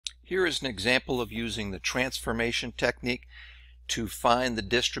Here is an example of using the transformation technique to find the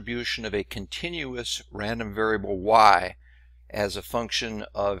distribution of a continuous random variable y as a function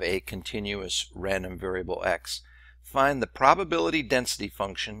of a continuous random variable x. Find the probability density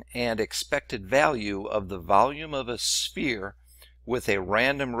function and expected value of the volume of a sphere with a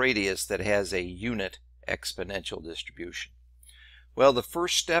random radius that has a unit exponential distribution. Well, the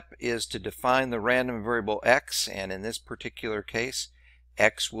first step is to define the random variable x, and in this particular case,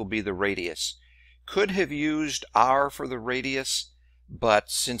 x will be the radius. Could have used r for the radius,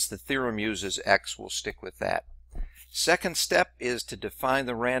 but since the theorem uses x, we'll stick with that. Second step is to define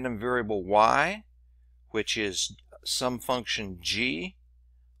the random variable y, which is some function g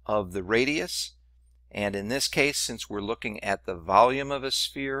of the radius. And in this case, since we're looking at the volume of a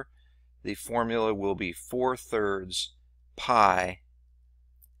sphere, the formula will be 4/3 pi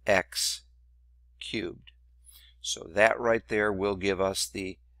x cubed. So that right there will give us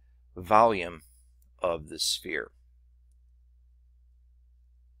the volume of the sphere.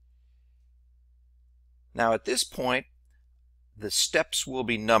 Now at this point, the steps will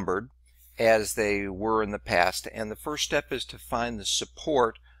be numbered as they were in the past, and the first step is to find the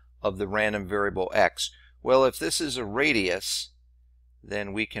support of the random variable x. Well, if this is a radius,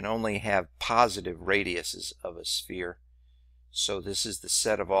 then we can only have positive radiuses of a sphere. So this is the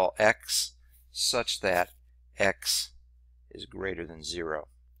set of all x such that x is greater than 0.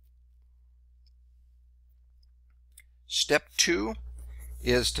 Step 2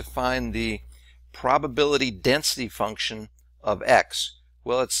 is to find the probability density function of x.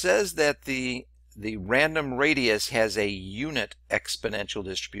 Well, it says that the random radius has a unit exponential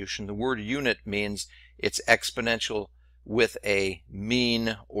distribution. The word unit means it's exponential with a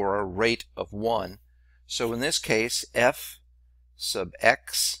mean or a rate of 1. So in this case, f sub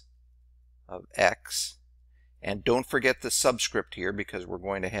x of x, and don't forget the subscript here because we're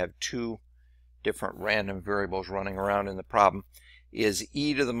going to have two different random variables running around in the problem, is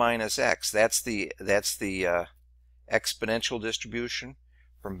e to the minus x. That's the exponential distribution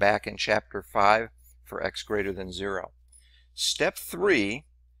from back in chapter 5 for x greater than 0. Step 3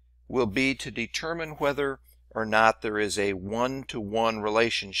 will be to determine whether or not there is a 1-to-1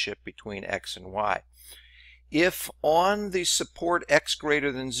 relationship between x and y. If on the support x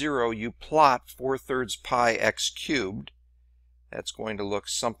greater than 0 you plot 4/3 pi x cubed, that's going to look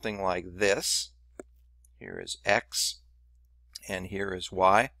something like this. Here is x and here is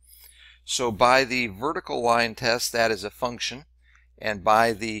y. So by the vertical line test, that is a function, and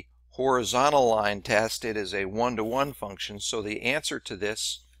by the horizontal line test, it is a 1-to-1 function. So the answer to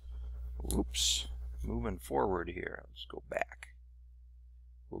this, oops, moving forward here, let's go back.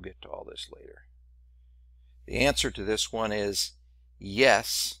 We'll get to all this later. The answer to this one is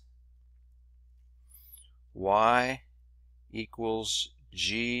yes, y equals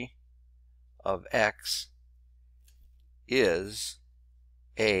g of x is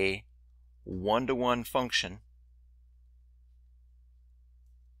a 1-to-1 function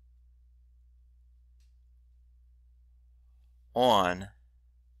on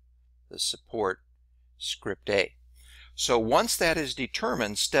the support script A. So once that is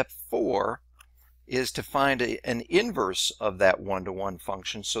determined, step 4 is to find an inverse of that 1-to-1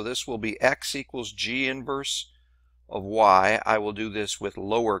 function. So this will be x equals g inverse of y. I will do this with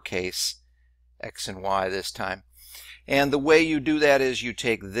lowercase x and y this time. And the way you do that is you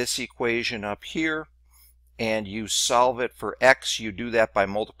take this equation up here and you solve it for x. You do that by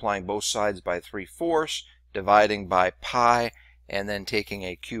multiplying both sides by 3/4, dividing by pi, and then taking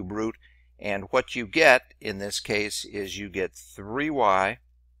a cube root. And what you get in this case is you get 3y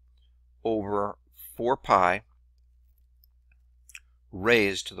over 4 pi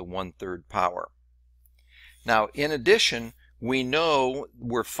raised to the 1/3 power. Now, in addition, we know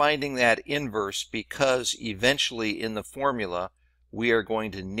we're finding that inverse because eventually in the formula we are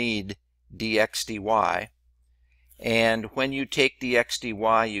going to need dx dy. And when you take dx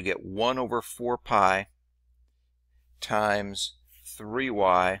dy, you get 1 over 4 pi times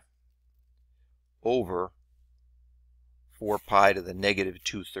 3y over 4 pi to the negative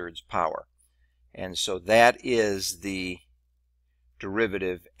 2/3 power. And so that is the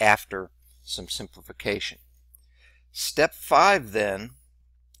derivative after some simplification. Step 5 then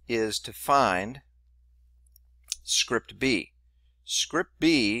is to find script B. Script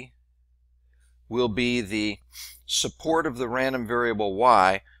B will be the support of the random variable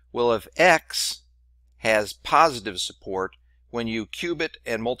y. Well, if x has positive support, when you cube it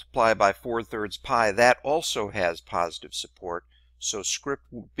and multiply by 4/3 pi, that also has positive support. So script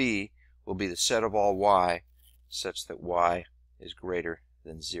B will be the set of all y such that y is greater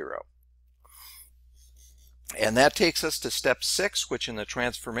than 0. And that takes us to step 6, which in the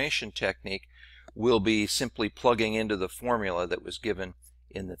transformation technique will be simply plugging into the formula that was given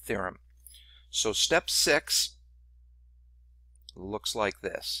in the theorem. So step 6 looks like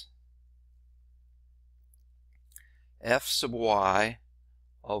this. F sub y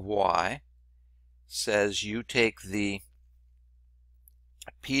of y says you take the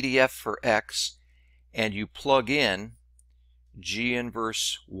PDF for x and you plug in g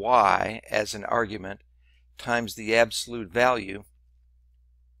inverse y as an argument times the absolute value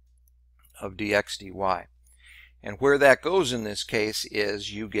of dx dy. And where that goes in this case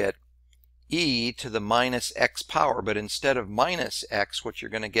is you get e to the minus x power, but instead of minus x, what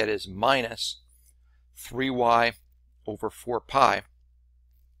you're going to get is minus 3y over 4 pi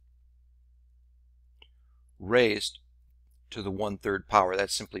raised to the 1/3 power.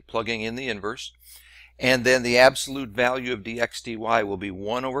 That's simply plugging in the inverse. And then the absolute value of dx dy will be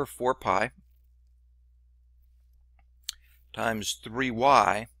 1 over 4 pi times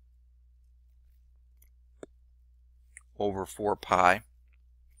 3y over 4 pi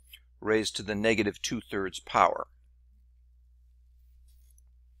raised to the negative 2/3 power.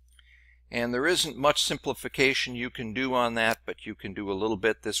 And there isn't much simplification you can do on that, but you can do a little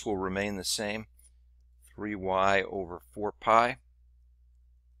bit. This will remain the same. 3y over 4 pi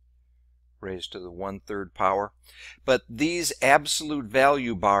raised to the 1/3 power. But these absolute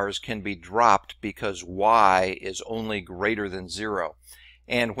value bars can be dropped because y is only greater than 0.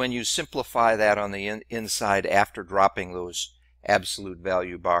 And when you simplify that on the inside after dropping those absolute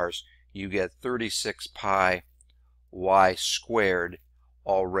value bars, you get 36 pi y squared,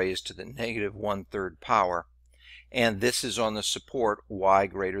 all raised to the negative 1/3 power. And this is on the support y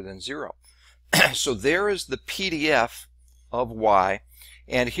greater than 0. So there is the PDF of y.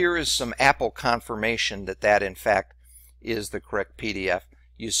 And here is some Apple confirmation that that in fact is the correct PDF.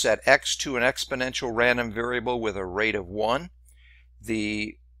 You set x to an exponential random variable with a rate of 1.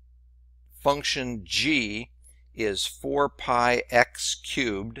 The function g is 4 pi x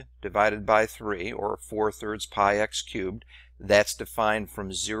cubed divided by 3, or 4/3 pi x cubed. That's defined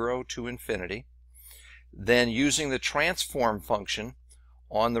from 0 to infinity. Then using the transform function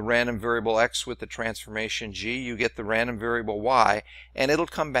on the random variable x with the transformation g, you get the random variable y, and it'll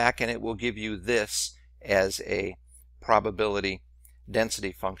come back and it will give you this as a probability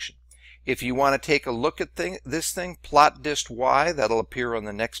density function. If you want to take a look at this thing, plot dist y, that'll appear on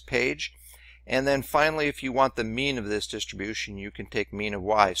the next page. And then finally, if you want the mean of this distribution, you can take mean of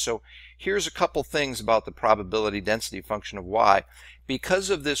y. So here's a couple things about the probability density function of y. Because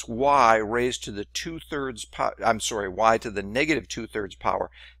of this y raised to the y to the negative 2/3 power,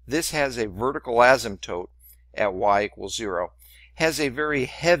 this has a vertical asymptote at y equals 0, has a very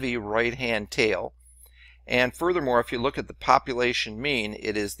heavy right-hand tail. And furthermore, if you look at the population mean,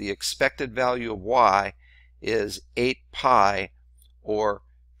 it is the expected value of y is 8 pi, or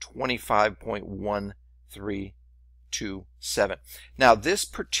 25.1327. Now this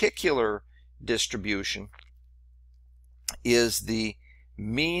particular distribution is the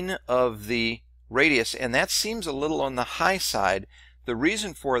mean of the radius, and that seems a little on the high side. The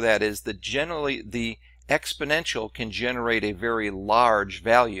reason for that is that generally the exponential can generate a very large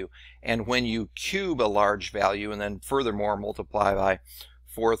value, and when you cube a large value and then furthermore multiply by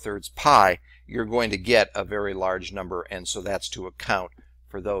 4/3 pi, you're going to get a very large number, and so that's to account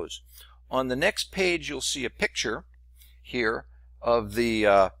for those. On the next page you'll see a picture here of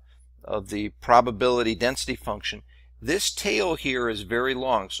the probability density function. This tail here is very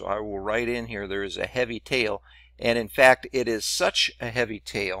long, so I will write in here there is a heavy tail, and in fact it is such a heavy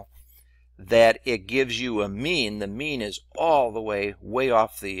tail that it gives you a mean. The mean is all the way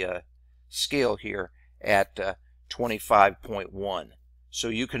off the scale here at 25.1. So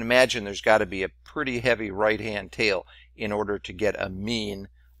you can imagine there's got to be a pretty heavy right-hand tail in order to get a mean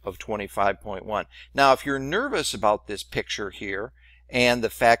of 25.1. Now if you're nervous about this picture here and the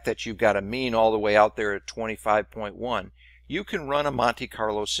fact that you've got a mean all the way out there at 25.1, you can run a Monte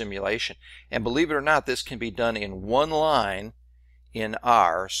Carlo simulation. And believe it or not, this can be done in one line in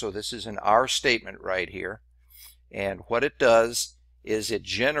R. So this is an R statement right here. And what it does is it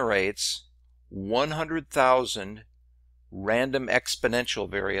generates 100,000 random exponential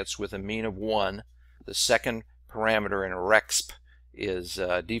variates with a mean of 1. The second parameter in REXP is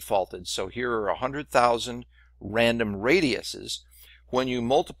defaulted. So here are 100,000 random radiuses. When you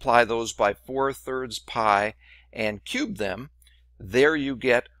multiply those by 4/3 pi and cube them, there you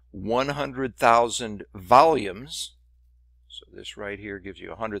get 100,000 volumes. So this right here gives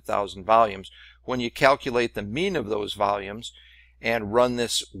you 100,000 volumes. When you calculate the mean of those volumes and run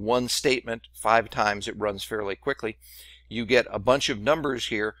this one statement 5 times, it runs fairly quickly, you get a bunch of numbers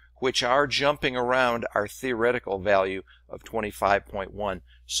here which are jumping around our theoretical value of 25.1.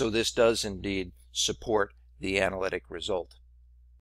 So this does indeed support the analytic result.